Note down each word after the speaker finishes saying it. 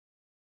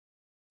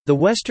The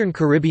Western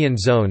Caribbean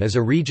Zone is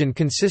a region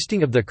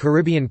consisting of the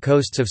Caribbean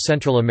coasts of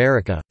Central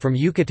America, from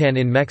Yucatan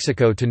in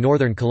Mexico to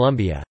northern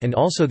Colombia, and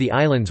also the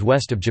islands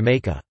west of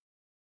Jamaica.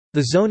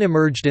 The zone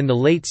emerged in the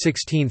late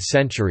 16th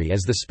century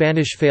as the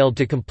Spanish failed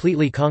to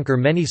completely conquer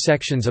many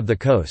sections of the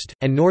coast,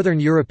 and northern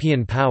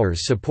European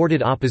powers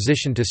supported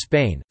opposition to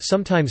Spain,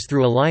 sometimes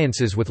through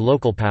alliances with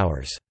local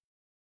powers.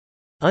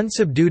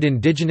 Unsubdued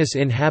indigenous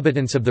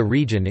inhabitants of the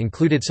region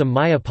included some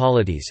Maya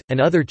polities,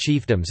 and other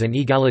chiefdoms and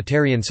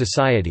egalitarian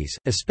societies,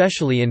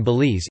 especially in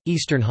Belize,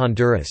 eastern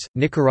Honduras,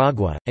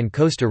 Nicaragua, and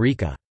Costa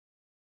Rica.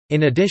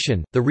 In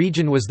addition, the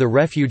region was the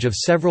refuge of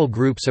several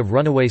groups of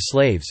runaway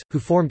slaves, who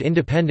formed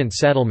independent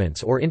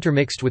settlements or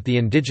intermixed with the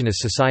indigenous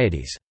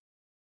societies.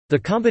 The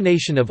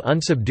combination of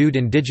unsubdued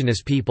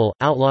indigenous people,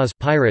 outlaws,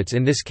 pirates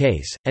in this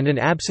case, and an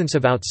absence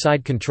of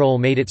outside control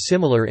made it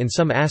similar in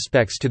some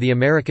aspects to the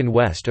American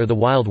West or the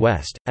Wild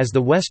West, as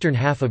the western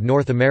half of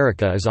North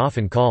America is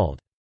often called.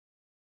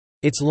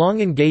 Its long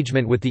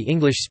engagement with the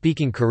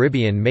English-speaking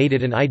Caribbean made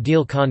it an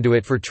ideal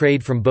conduit for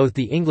trade from both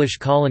the English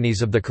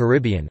colonies of the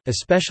Caribbean,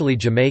 especially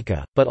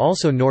Jamaica, but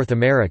also North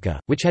America,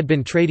 which had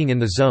been trading in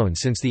the zone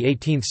since the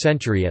 18th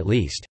century at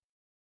least.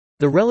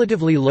 The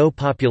relatively low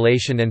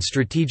population and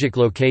strategic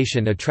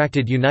location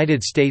attracted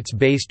United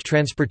States-based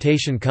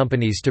transportation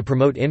companies to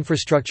promote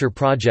infrastructure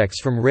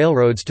projects from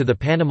railroads to the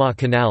Panama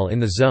Canal in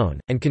the zone,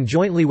 and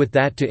conjointly with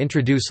that to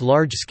introduce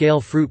large-scale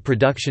fruit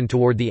production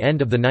toward the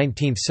end of the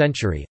 19th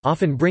century,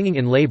 often bringing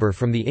in labor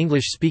from the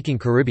English-speaking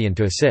Caribbean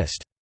to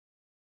assist.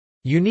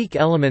 Unique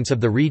elements of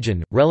the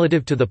region,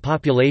 relative to the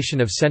population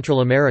of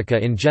Central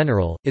America in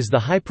general, is the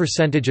high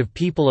percentage of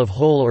people of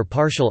whole or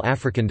partial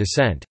African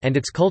descent, and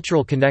its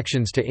cultural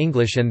connections to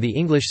English and the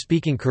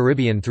English-speaking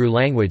Caribbean through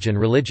language and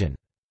religion.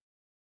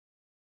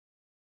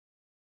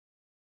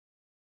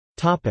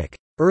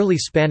 Early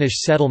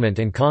Spanish settlement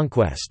and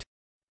conquest.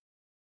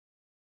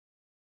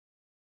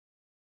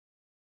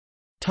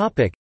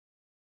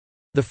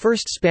 The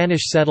first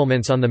Spanish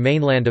settlements on the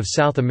mainland of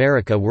South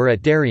America were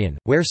at Darien,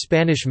 where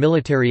Spanish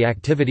military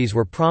activities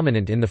were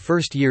prominent in the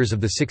first years of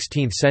the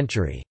 16th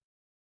century.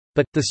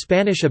 But, the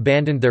Spanish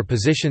abandoned their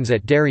positions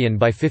at Darien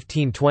by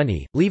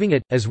 1520, leaving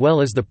it, as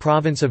well as the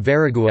province of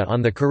Veragua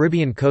on the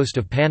Caribbean coast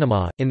of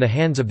Panama, in the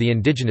hands of the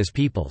indigenous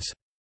peoples.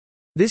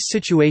 This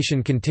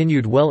situation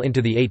continued well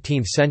into the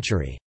 18th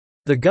century.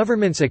 The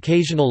government's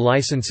occasional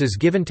licenses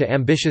given to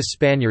ambitious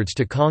Spaniards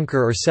to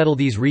conquer or settle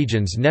these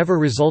regions never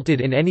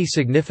resulted in any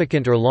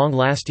significant or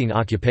long-lasting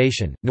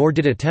occupation, nor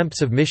did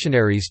attempts of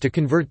missionaries to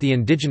convert the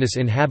indigenous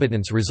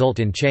inhabitants result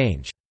in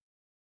change.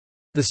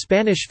 The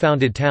Spanish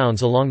founded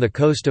towns along the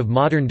coast of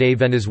modern-day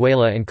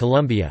Venezuela and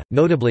Colombia,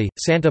 notably,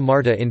 Santa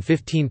Marta in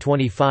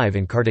 1525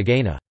 and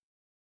Cartagena.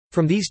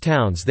 From these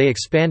towns they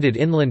expanded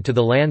inland to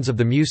the lands of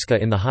the Muisca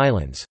in the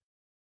highlands.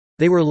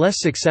 They were less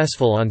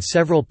successful on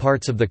several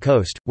parts of the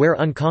coast, where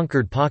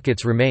unconquered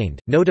pockets remained,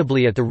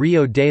 notably at the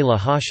Rio de la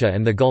Hacha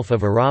and the Gulf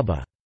of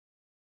Urabá.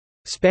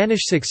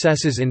 Spanish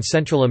successes in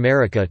Central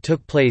America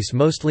took place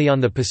mostly on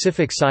the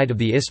Pacific side of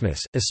the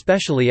isthmus,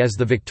 especially as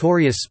the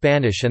victorious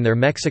Spanish and their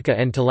Mexica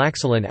and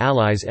Tlaxcalan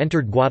allies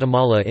entered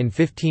Guatemala in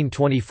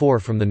 1524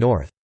 from the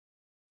north.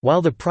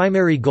 While the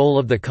primary goal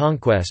of the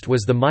conquest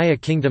was the Maya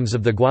kingdoms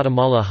of the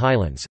Guatemala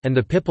highlands, and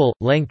the Pipil,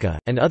 Lenca,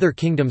 and other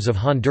kingdoms of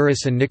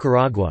Honduras and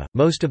Nicaragua,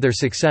 most of their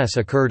success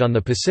occurred on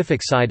the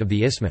Pacific side of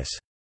the isthmus.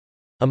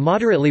 A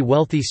moderately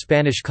wealthy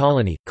Spanish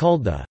colony,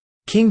 called the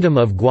Kingdom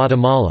of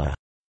Guatemala,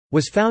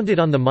 was founded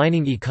on the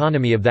mining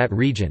economy of that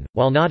region,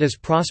 while not as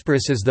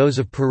prosperous as those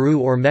of Peru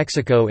or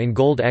Mexico in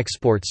gold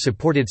exports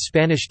supported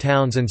Spanish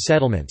towns and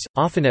settlements,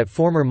 often at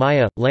former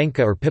Maya,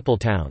 Lenca or Pipil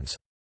towns.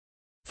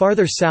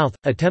 Farther south,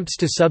 attempts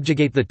to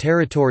subjugate the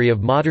territory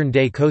of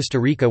modern-day Costa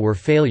Rica were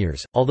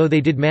failures, although they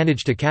did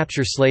manage to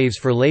capture slaves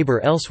for labor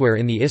elsewhere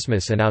in the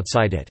isthmus and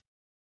outside it.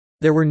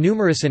 There were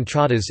numerous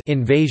entradas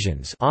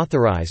invasions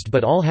authorized,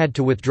 but all had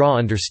to withdraw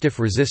under stiff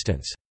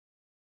resistance.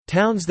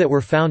 Towns that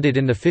were founded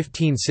in the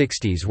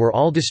 1560s were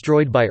all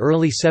destroyed by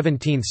early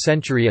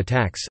 17th-century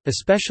attacks,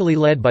 especially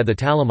led by the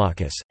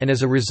Talamacas, and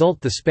as a result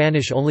the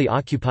Spanish only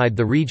occupied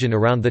the region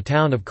around the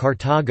town of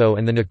Cartago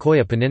and the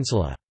Nicoya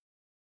Peninsula.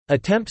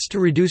 Attempts to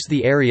reduce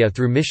the area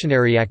through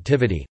missionary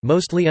activity,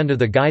 mostly under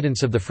the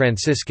guidance of the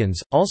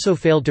Franciscans, also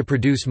failed to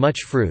produce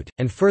much fruit,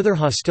 and further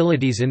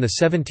hostilities in the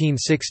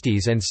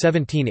 1760s and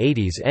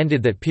 1780s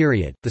ended that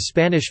period. The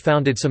Spanish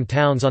founded some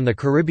towns on the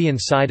Caribbean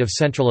side of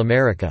Central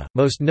America,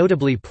 most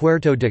notably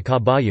Puerto de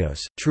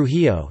Caballos,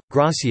 Trujillo,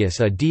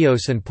 Gracias a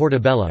Dios, and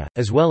Portobelo,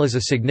 as well as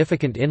a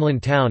significant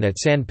inland town at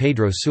San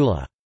Pedro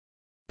Sula.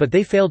 But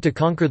they failed to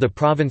conquer the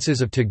provinces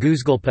of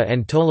Tegucigalpa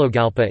and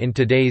Tologalpa in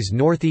today's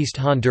northeast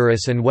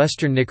Honduras and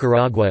western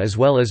Nicaragua, as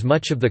well as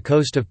much of the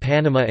coast of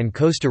Panama and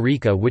Costa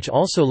Rica, which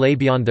also lay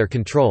beyond their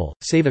control,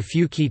 save a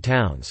few key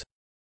towns.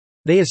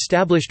 They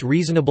established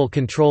reasonable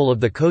control of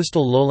the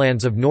coastal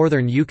lowlands of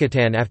northern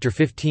Yucatan after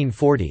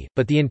 1540,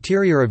 but the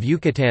interior of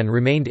Yucatan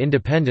remained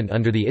independent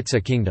under the Itza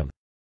kingdom.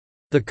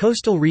 The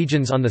coastal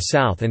regions on the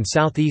south and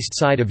southeast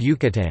side of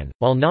Yucatan,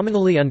 while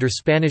nominally under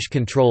Spanish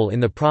control in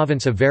the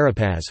province of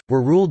Verapaz,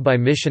 were ruled by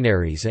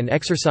missionaries and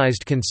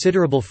exercised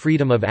considerable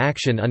freedom of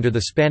action under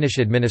the Spanish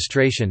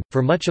administration.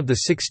 For much of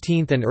the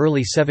 16th and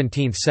early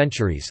 17th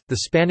centuries,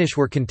 the Spanish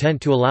were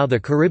content to allow the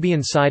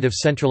Caribbean side of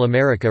Central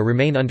America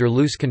remain under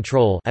loose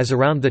control, as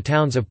around the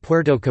towns of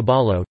Puerto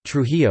Cabello,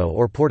 Trujillo,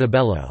 or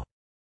Portobello.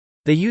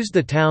 They used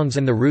the towns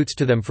and the routes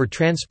to them for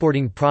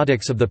transporting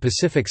products of the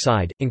Pacific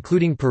side,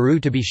 including Peru,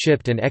 to be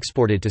shipped and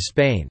exported to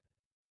Spain.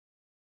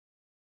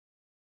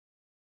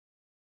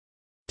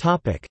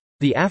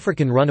 The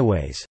African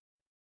runaways.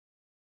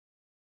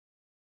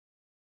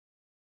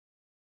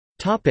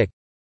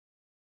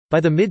 By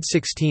the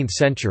mid-16th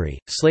century,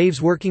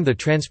 slaves working the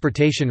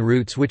transportation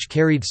routes which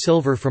carried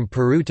silver from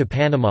Peru to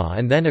Panama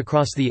and then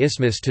across the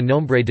Isthmus to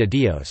Nombre de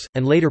Dios,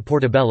 and later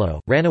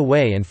Portobello, ran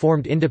away and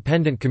formed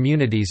independent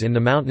communities in the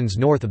mountains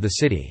north of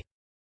the city.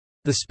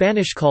 The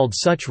Spanish called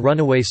such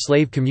runaway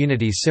slave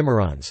communities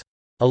cimarrones.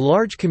 A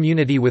large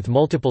community with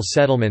multiple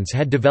settlements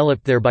had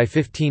developed there by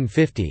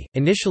 1550,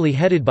 initially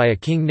headed by a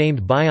king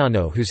named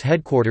Bayano whose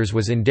headquarters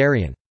was in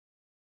Darien.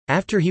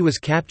 After he was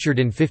captured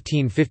in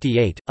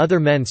 1558, other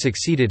men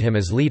succeeded him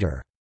as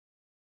leader.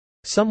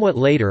 Somewhat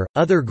later,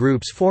 other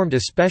groups formed,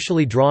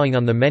 especially drawing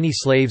on the many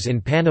slaves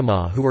in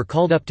Panama who were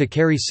called up to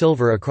carry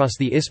silver across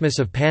the Isthmus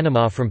of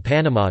Panama from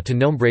Panama to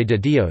Nombre de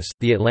Dios,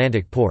 the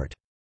Atlantic port.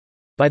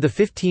 By the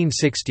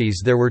 1560s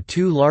there were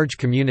two large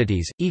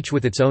communities, each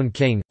with its own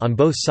king, on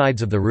both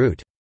sides of the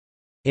route.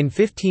 In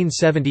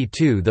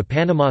 1572 the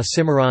Panama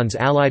Cimarrones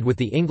allied with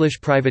the English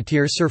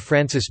privateer Sir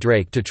Francis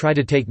Drake to try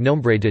to take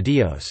Nombre de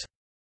Dios.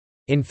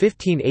 In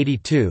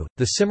 1582,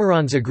 the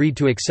Cimarrones agreed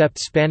to accept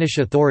Spanish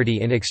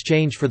authority in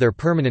exchange for their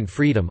permanent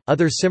freedom.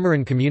 Other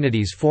Cimarron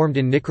communities formed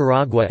in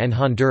Nicaragua and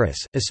Honduras,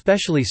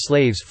 especially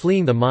slaves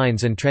fleeing the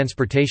mines and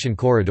transportation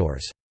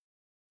corridors.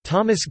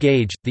 Thomas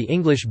Gage, the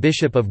English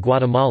Bishop of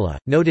Guatemala,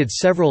 noted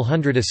several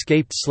hundred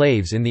escaped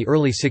slaves in the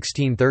early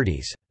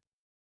 1630s.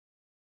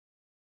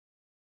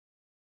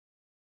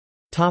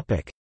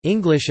 Topic: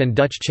 English and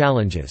Dutch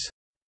challenges.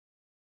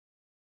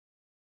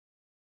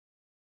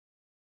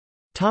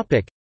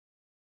 Topic: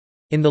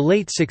 In the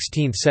late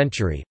 16th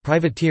century,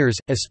 privateers,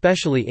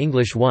 especially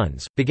English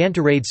ones, began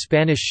to raid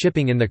Spanish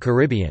shipping in the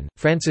Caribbean.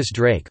 Francis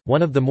Drake,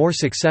 one of the more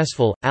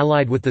successful,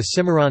 allied with the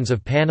Cimarrones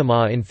of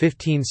Panama in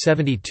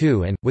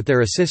 1572 and, with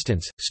their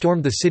assistance,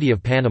 stormed the city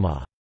of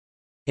Panama.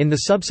 In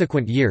the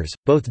subsequent years,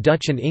 both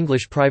Dutch and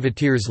English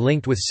privateers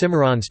linked with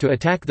Cimarrones to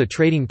attack the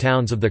trading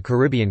towns of the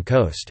Caribbean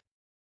coast.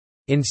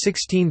 In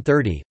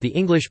 1630, the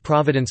English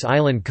Providence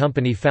Island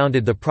Company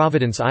founded the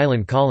Providence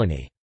Island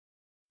Colony.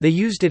 They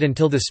used it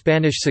until the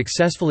Spanish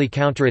successfully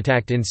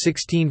counterattacked in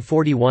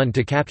 1641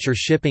 to capture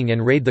shipping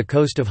and raid the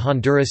coast of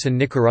Honduras and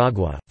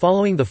Nicaragua.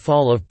 Following the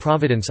fall of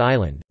Providence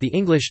Island, the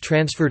English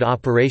transferred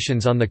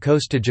operations on the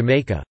coast to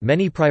Jamaica.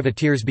 Many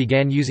privateers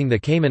began using the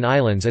Cayman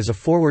Islands as a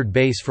forward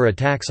base for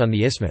attacks on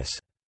the isthmus.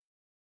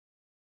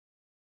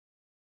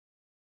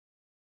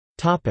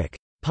 Topic: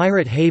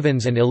 Pirate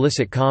havens and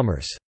illicit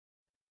commerce.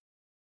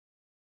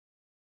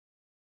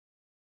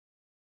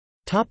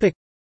 Topic: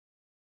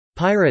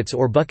 Pirates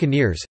or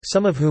buccaneers,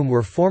 some of whom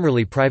were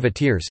formerly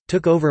privateers,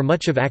 took over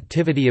much of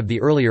activity of the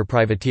earlier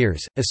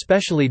privateers,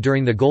 especially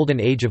during the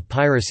Golden Age of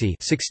piracy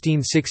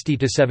 1660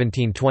 to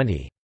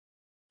 1720.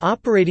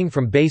 Operating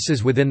from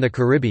bases within the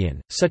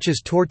Caribbean, such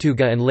as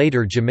Tortuga and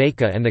later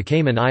Jamaica and the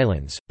Cayman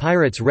Islands,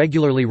 pirates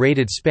regularly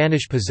raided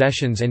Spanish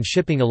possessions and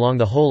shipping along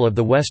the whole of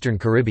the western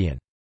Caribbean.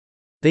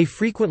 They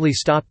frequently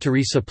stopped to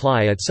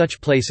resupply at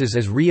such places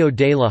as Rio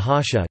de la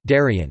Hacha,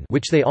 Darien,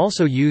 which they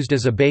also used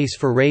as a base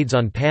for raids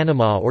on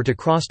Panama or to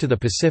cross to the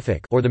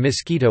Pacific or the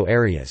Mosquito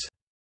areas.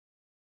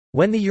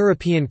 When the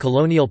European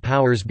colonial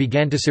powers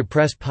began to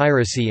suppress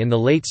piracy in the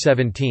late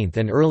 17th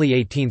and early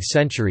 18th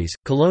centuries,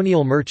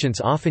 colonial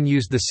merchants often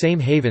used the same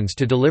havens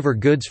to deliver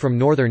goods from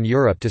northern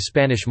Europe to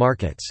Spanish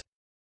markets.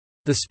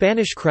 The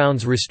Spanish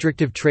crown's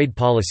restrictive trade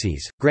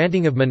policies,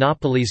 granting of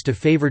monopolies to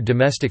favored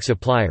domestic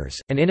suppliers,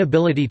 and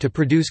inability to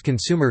produce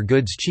consumer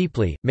goods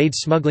cheaply, made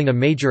smuggling a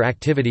major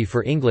activity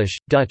for English,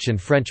 Dutch and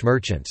French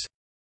merchants.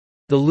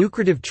 The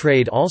lucrative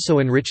trade also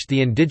enriched the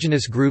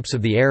indigenous groups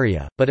of the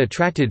area, but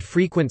attracted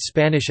frequent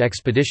Spanish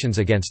expeditions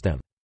against them.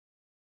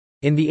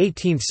 In the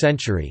 18th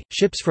century,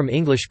 ships from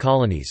English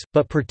colonies,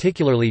 but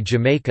particularly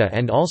Jamaica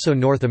and also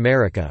North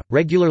America,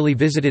 regularly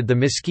visited the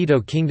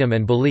Mosquito Kingdom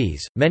and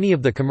Belize. Many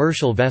of the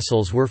commercial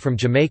vessels were from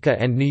Jamaica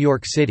and New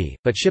York City,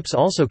 but ships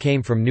also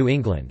came from New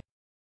England.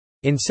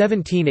 In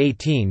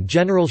 1718,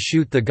 General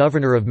Shute, the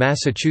governor of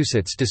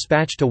Massachusetts,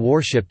 dispatched a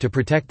warship to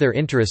protect their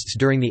interests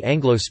during the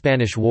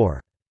Anglo-Spanish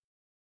War.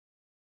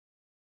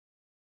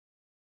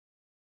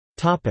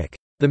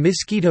 The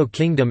Mosquito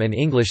Kingdom and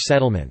English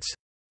settlements.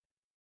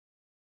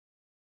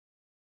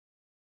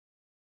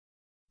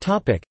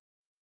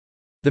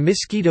 The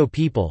Mosquito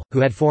people,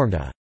 who had formed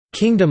a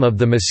 «Kingdom of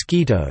the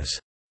Mosquitoes»,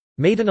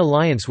 made an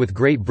alliance with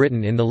Great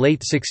Britain in the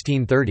late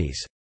 1630s.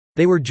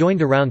 They were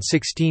joined around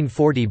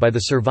 1640 by the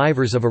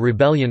survivors of a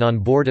rebellion on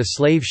board a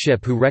slave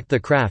ship who wrecked the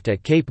craft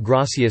at Cape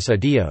Gracias a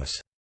Dios.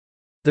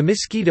 The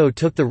Mosquito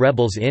took the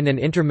rebels in and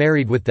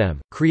intermarried with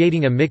them,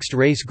 creating a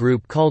mixed-race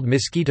group called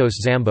Mosquitos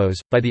Zambos.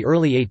 By the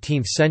early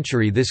 18th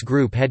century this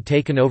group had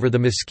taken over the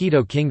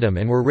Mosquito Kingdom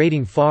and were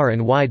raiding far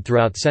and wide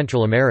throughout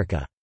Central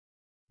America.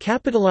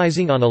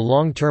 Capitalizing on a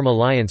long-term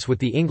alliance with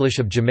the English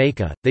of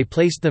Jamaica, they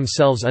placed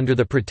themselves under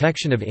the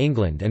protection of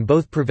England and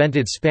both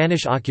prevented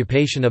Spanish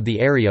occupation of the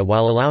area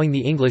while allowing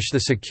the English the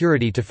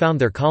security to found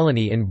their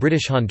colony in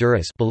British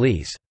Honduras,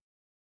 Belize.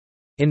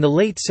 In the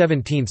late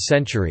 17th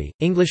century,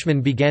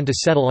 Englishmen began to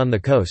settle on the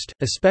coast,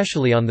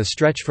 especially on the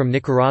stretch from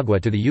Nicaragua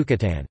to the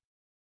Yucatan.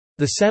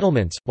 The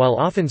settlements, while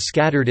often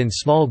scattered in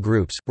small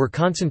groups, were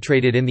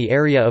concentrated in the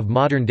area of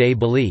modern-day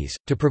Belize.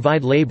 To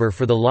provide labor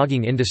for the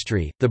logging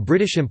industry, the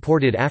British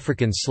imported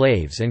African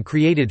slaves and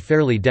created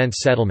fairly dense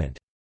settlement.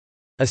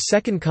 A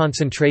second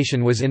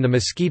concentration was in the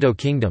Mosquito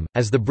Kingdom,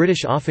 as the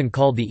British often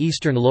called the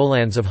eastern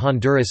lowlands of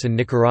Honduras and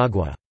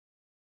Nicaragua.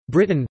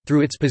 Britain,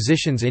 through its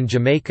positions in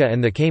Jamaica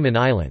and the Cayman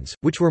Islands,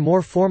 which were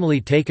more formally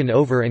taken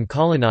over and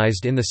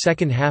colonized in the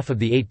second half of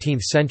the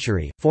 18th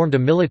century, formed a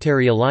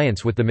military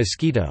alliance with the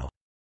Mosquito.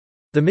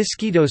 The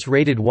Mosquitoes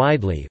raided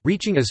widely,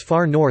 reaching as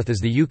far north as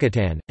the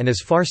Yucatan, and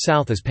as far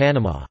south as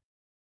Panama.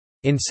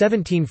 In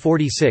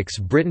 1746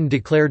 Britain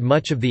declared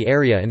much of the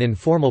area an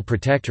informal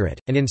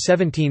protectorate, and in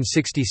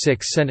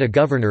 1766 sent a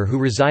governor who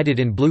resided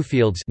in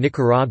Bluefields,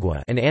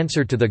 Nicaragua, and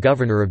answered to the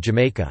governor of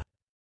Jamaica.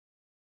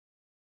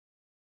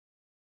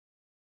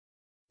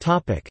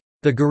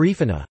 The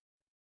Garifuna.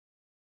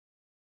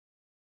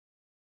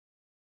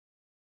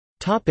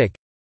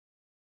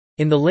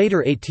 In the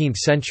later 18th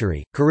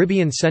century,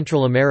 Caribbean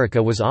Central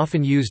America was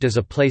often used as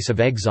a place of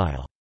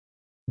exile.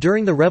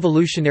 During the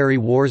Revolutionary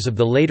Wars of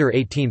the later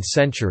 18th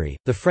century,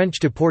 the French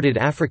deported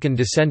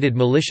African-descended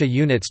militia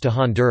units to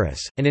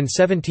Honduras, and in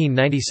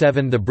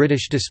 1797 the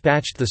British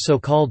dispatched the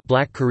so-called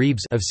Black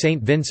Caribs of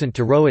St. Vincent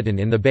to Roatan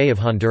in the Bay of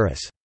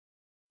Honduras.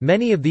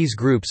 Many of these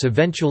groups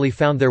eventually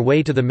found their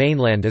way to the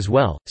mainland as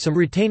well, some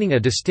retaining a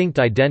distinct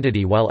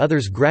identity while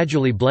others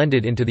gradually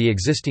blended into the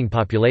existing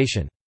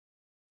population.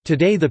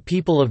 Today the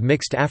people of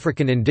mixed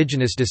African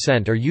indigenous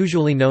descent are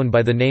usually known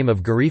by the name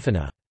of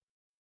Garifuna.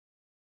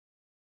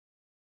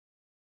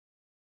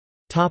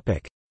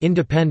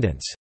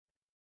 Independence.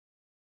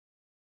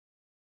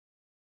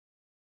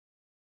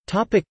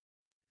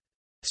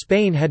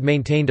 Spain had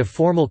maintained a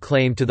formal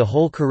claim to the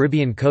whole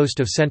Caribbean coast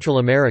of Central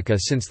America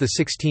since the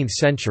 16th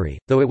century,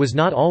 though it was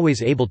not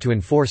always able to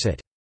enforce it.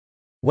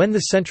 When the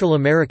Central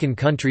American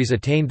countries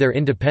attained their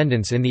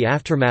independence in the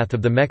aftermath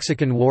of the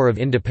Mexican War of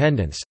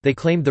Independence, they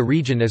claimed the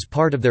region as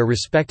part of their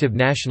respective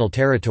national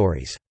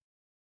territories.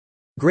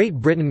 Great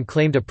Britain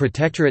claimed a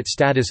protectorate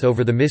status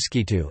over the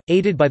Mosquito,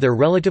 aided by their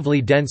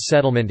relatively dense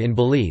settlement in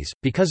Belize.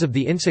 Because of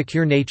the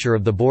insecure nature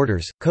of the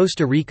borders,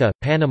 Costa Rica,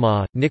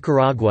 Panama,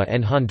 Nicaragua,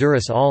 and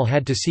Honduras all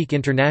had to seek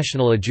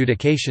international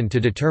adjudication to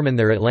determine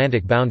their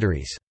Atlantic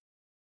boundaries.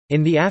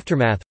 In the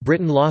aftermath,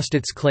 Britain lost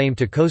its claim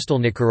to coastal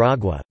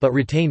Nicaragua, but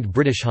retained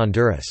British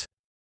Honduras.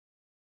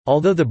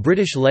 Although the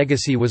British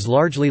legacy was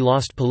largely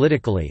lost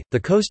politically, the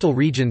coastal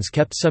regions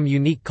kept some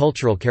unique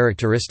cultural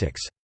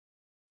characteristics.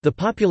 The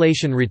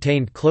population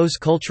retained close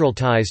cultural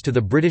ties to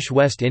the British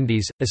West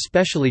Indies,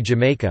 especially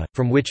Jamaica,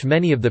 from which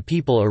many of the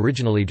people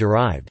originally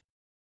derived.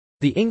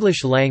 The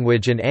English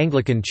language and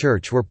Anglican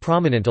Church were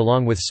prominent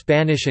along with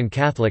Spanish and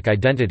Catholic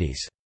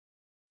identities.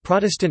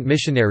 Protestant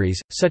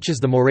missionaries, such as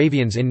the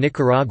Moravians in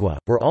Nicaragua,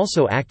 were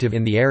also active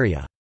in the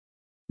area.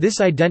 This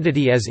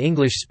identity as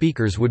English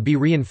speakers would be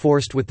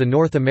reinforced with the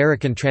North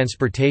American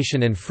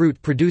transportation and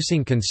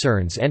fruit-producing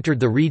concerns entered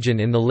the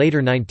region in the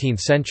later 19th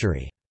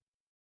century.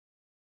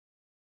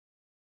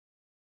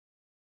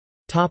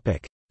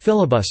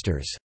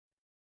 Filibusters.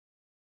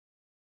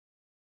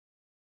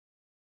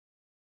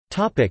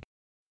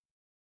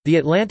 The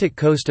Atlantic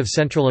coast of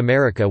Central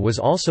America was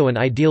also an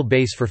ideal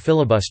base for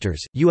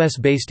filibusters,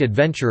 U.S.-based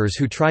adventurers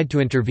who tried to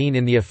intervene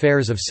in the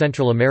affairs of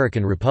Central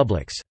American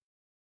republics.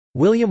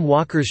 William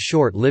Walker's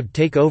short-lived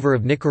takeover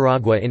of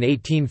Nicaragua in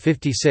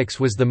 1856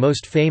 was the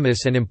most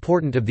famous and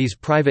important of these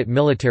private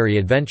military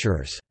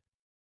adventurers.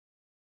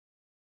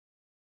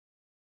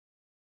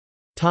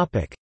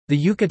 The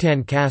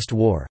Yucatan Caste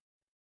War.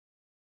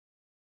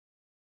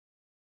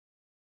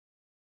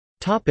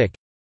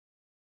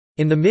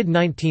 In the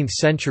mid-19th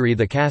century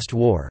the Caste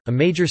War, a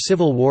major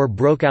civil war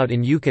broke out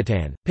in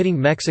Yucatan, pitting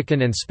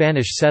Mexican and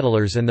Spanish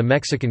settlers and the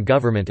Mexican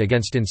government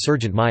against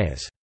insurgent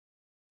Mayas.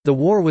 The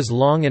war was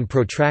long and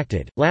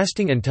protracted,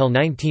 lasting until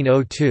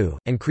 1902,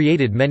 and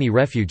created many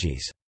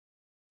refugees.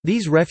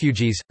 These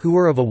refugees, who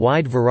were of a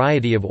wide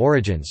variety of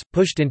origins,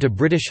 pushed into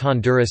British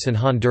Honduras and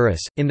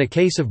Honduras. In the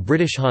case of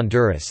British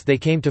Honduras, they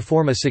came to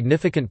form a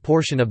significant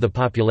portion of the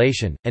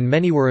population, and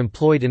many were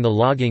employed in the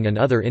logging and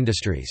other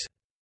industries.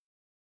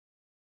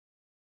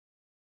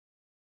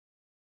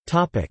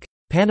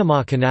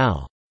 Panama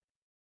Canal.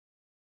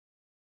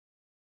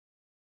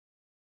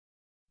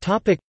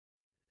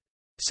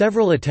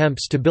 Several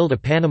attempts to build a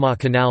Panama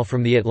Canal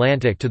from the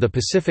Atlantic to the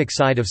Pacific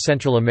side of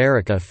Central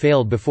America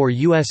failed before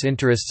U.S.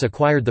 interests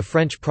acquired the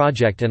French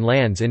project and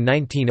lands in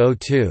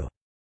 1902.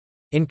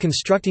 In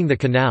constructing the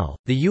canal,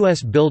 the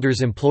U.S.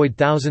 builders employed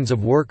thousands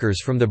of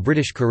workers from the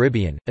British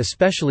Caribbean,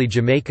 especially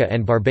Jamaica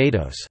and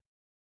Barbados.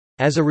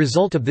 As a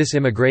result of this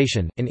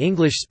immigration, an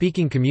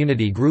English-speaking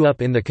community grew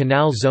up in the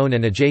canal zone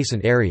and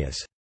adjacent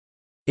areas.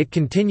 It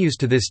continues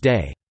to this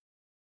day.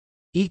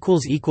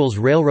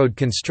 Railroad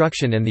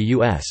construction and the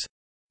U.S.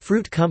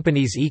 fruit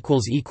companies.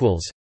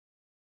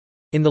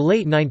 In the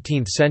late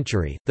 19th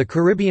century, the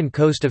Caribbean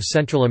coast of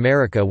Central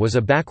America was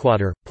a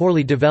backwater,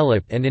 poorly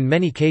developed and in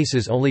many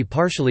cases only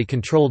partially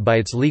controlled by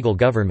its legal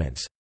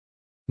governments.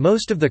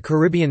 Most of the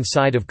Caribbean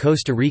side of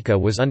Costa Rica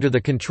was under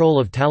the control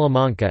of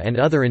Talamanca and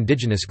other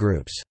indigenous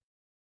groups.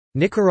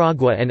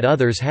 Nicaragua and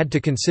others had to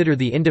consider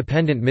the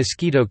independent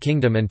Mosquito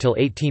Kingdom until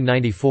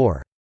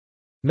 1894.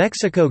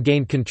 Mexico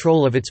gained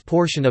control of its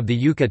portion of the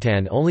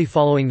Yucatan only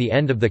following the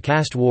end of the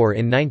Caste War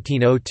in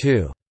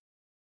 1902.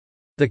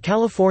 The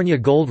California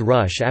Gold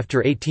Rush after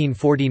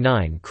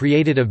 1849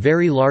 created a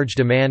very large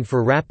demand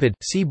for rapid,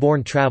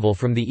 sea-borne travel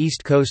from the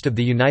east coast of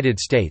the United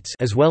States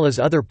as well as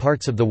other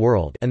parts of the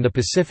world and the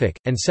Pacific,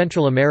 and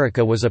Central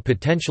America was a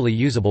potentially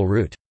usable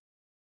route.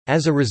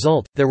 As a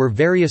result, there were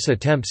various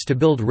attempts to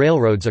build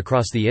railroads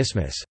across the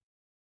isthmus.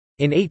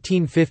 In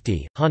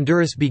 1850,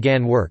 Honduras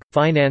began work,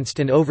 financed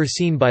and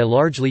overseen by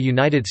largely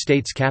United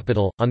States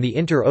capital, on the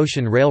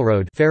Inter-Ocean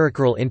Railroad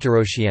Ferrocarril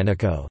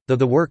Interoceánico, though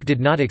the work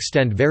did not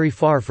extend very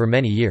far for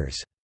many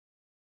years.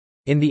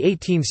 In the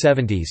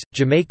 1870s,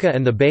 Jamaica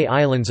and the Bay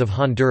Islands of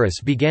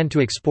Honduras began to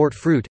export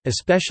fruit,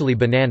 especially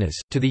bananas,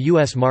 to the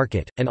U.S.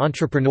 market, and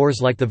entrepreneurs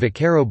like the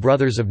Vaquero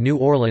brothers of New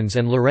Orleans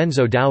and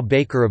Lorenzo Dow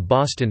Baker of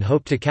Boston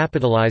hoped to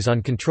capitalize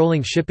on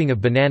controlling shipping of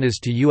bananas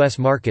to U.S.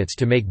 markets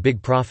to make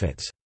big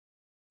profits.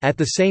 At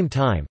the same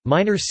time,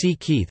 Minor C.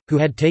 Keith, who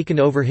had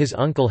taken over his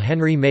uncle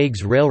Henry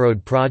Meigs'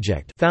 railroad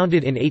project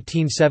founded in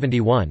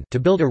 1871 to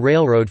build a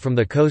railroad from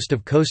the coast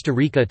of Costa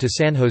Rica to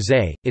San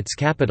Jose, its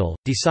capital,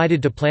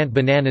 decided to plant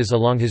bananas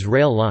along his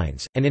rail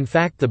lines, and in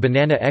fact the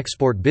banana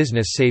export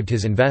business saved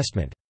his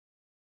investment.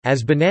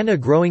 As banana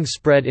growing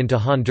spread into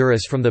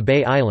Honduras from the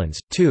Bay Islands,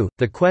 too,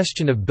 the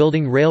question of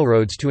building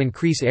railroads to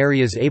increase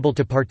areas able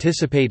to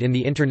participate in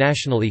the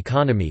international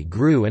economy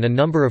grew and a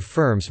number of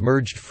firms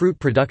merged fruit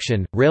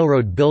production,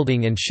 railroad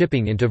building and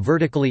shipping into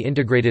vertically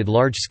integrated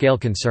large-scale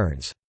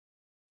concerns.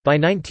 By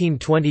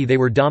 1920 they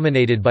were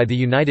dominated by the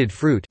United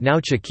Fruit now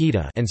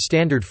Chiquita and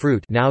Standard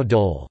Fruit now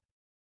Dole.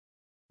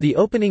 The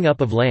opening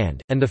up of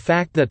land, and the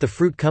fact that the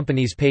fruit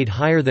companies paid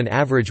higher than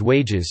average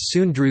wages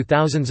soon drew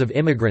thousands of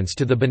immigrants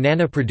to the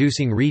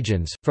banana-producing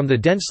regions, from the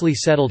densely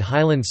settled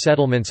highland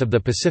settlements of the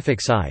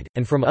Pacific side,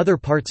 and from other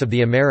parts of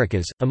the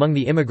Americas. Among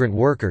the immigrant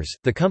workers,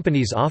 the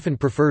companies often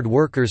preferred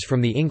workers from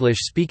the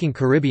English-speaking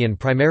Caribbean,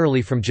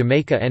 primarily from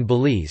Jamaica and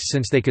Belize,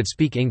 since they could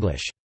speak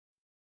English.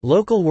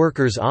 Local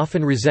workers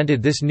often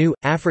resented this new,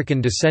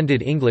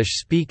 African-descended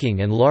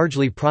English-speaking and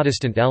largely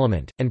Protestant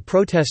element, and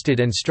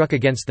protested and struck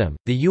against them.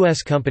 The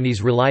U.S.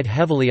 companies relied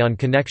heavily on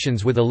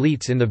connections with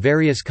elites in the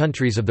various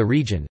countries of the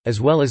region,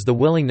 as well as the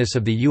willingness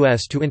of the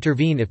U.S. to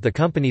intervene if the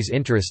company's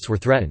interests were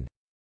threatened.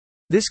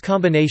 This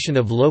combination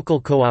of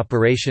local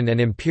cooperation and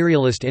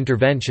imperialist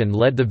intervention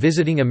led the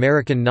visiting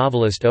American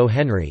novelist O.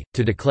 Henry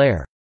to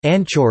declare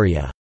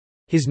Anchoria,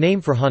 his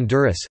name for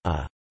Honduras,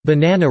 a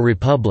banana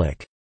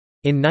republic,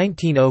 in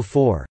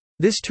 1904.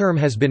 This term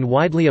has been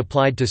widely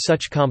applied to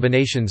such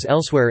combinations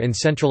elsewhere in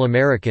Central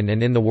American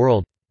and in the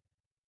world.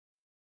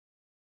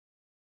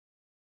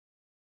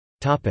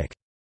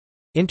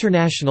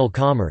 International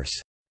commerce.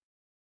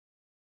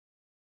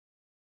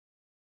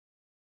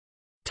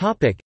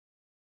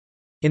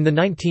 In the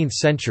 19th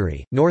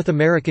century, North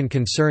American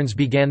concerns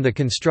began the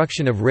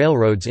construction of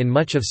railroads in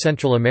much of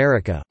Central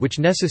America, which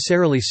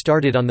necessarily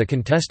started on the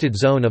contested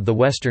zone of the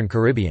Western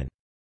Caribbean.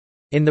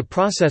 In the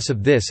process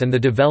of this and the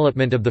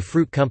development of the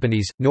fruit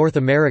companies, North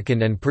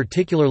American and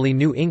particularly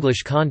New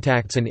English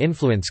contacts and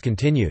influence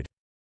continued.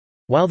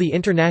 While the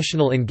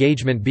international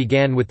engagement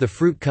began with the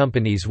fruit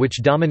companies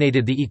which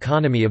dominated the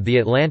economy of the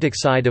Atlantic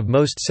side of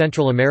most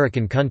Central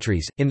American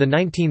countries, in the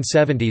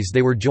 1970s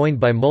they were joined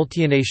by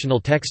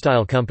multinational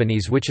textile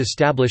companies which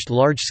established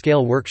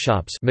large-scale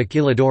workshops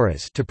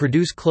maquiladoras to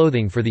produce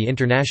clothing for the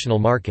international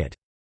market.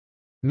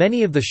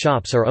 Many of the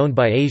shops are owned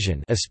by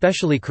Asian,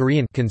 especially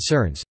Korean,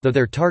 concerns, though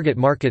their target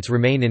markets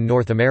remain in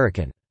North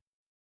American.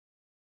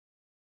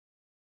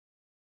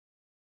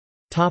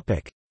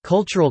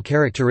 Cultural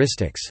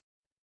characteristics.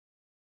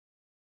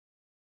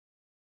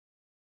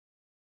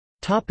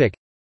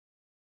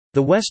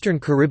 The Western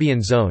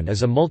Caribbean Zone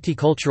is a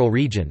multicultural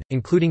region,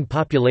 including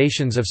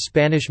populations of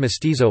Spanish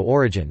mestizo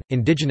origin,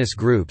 indigenous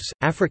groups,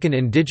 African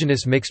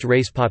indigenous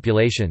mixed-race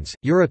populations,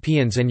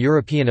 Europeans and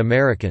European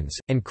Americans,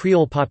 and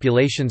Creole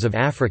populations of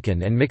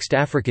African and mixed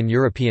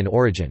African-European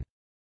origin.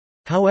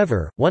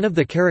 However, one of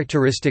the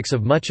characteristics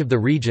of much of the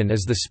region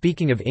is the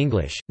speaking of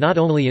English, not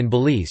only in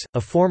Belize,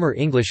 a former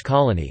English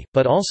colony,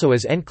 but also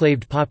as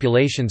enclaved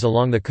populations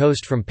along the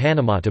coast from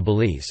Panama to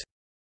Belize.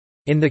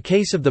 In the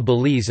case of the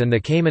Belize and the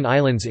Cayman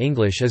Islands,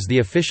 English is the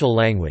official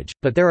language,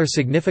 but there are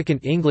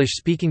significant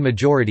English-speaking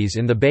majorities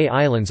in the Bay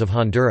Islands of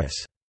Honduras.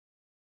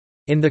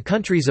 In the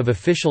countries of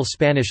official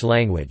Spanish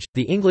language,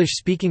 the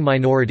English-speaking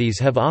minorities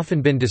have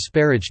often been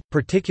disparaged,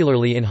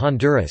 particularly in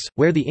Honduras,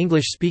 where the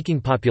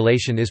English-speaking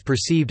population is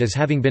perceived as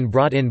having been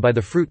brought in by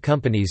the fruit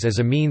companies as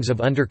a means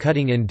of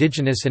undercutting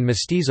indigenous and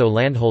mestizo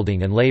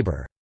landholding and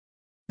labor.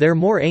 Their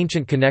more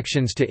ancient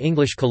connections to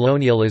English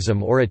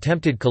colonialism or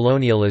attempted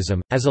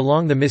colonialism, as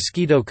along the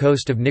Mosquito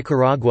Coast of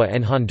Nicaragua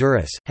and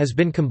Honduras, has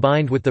been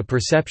combined with the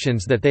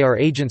perceptions that they are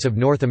agents of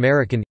North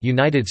American,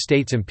 United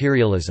States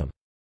imperialism.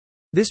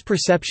 This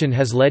perception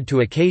has led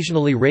to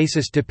occasionally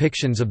racist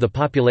depictions of the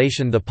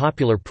population, the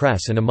popular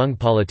press, and among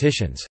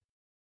politicians.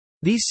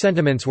 These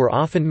sentiments were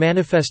often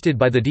manifested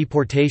by the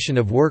deportation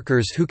of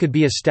workers who could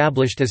be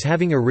established as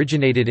having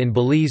originated in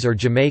Belize or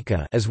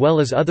Jamaica, as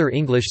well as other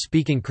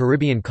English-speaking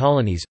Caribbean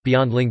colonies.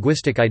 Beyond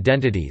linguistic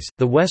identities,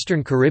 the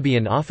Western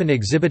Caribbean often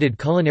exhibited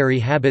culinary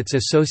habits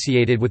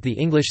associated with the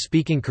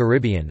English-speaking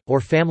Caribbean, or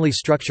family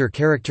structure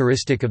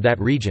characteristic of that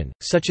region,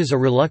 such as a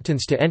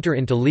reluctance to enter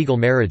into legal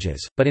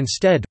marriages, but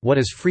instead, what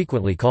is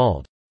frequently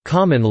called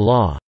common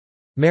law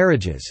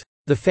marriages.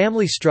 The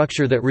family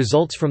structure that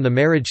results from the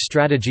marriage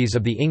strategies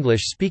of the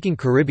English-speaking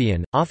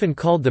Caribbean, often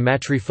called the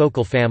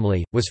matrifocal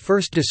family, was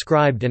first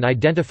described and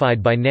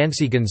identified by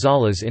Nancy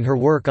Gonzalez in her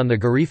work on the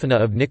Garifuna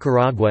of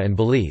Nicaragua and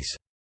Belize.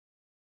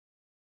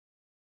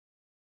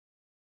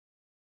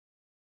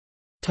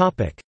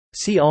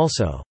 See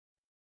also: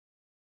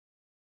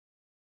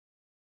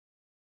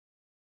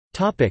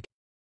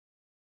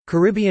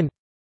 Caribbean,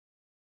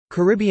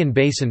 Caribbean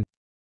Basin,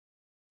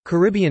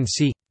 Caribbean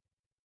Sea.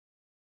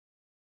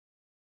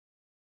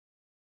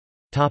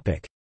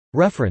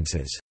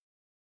 References.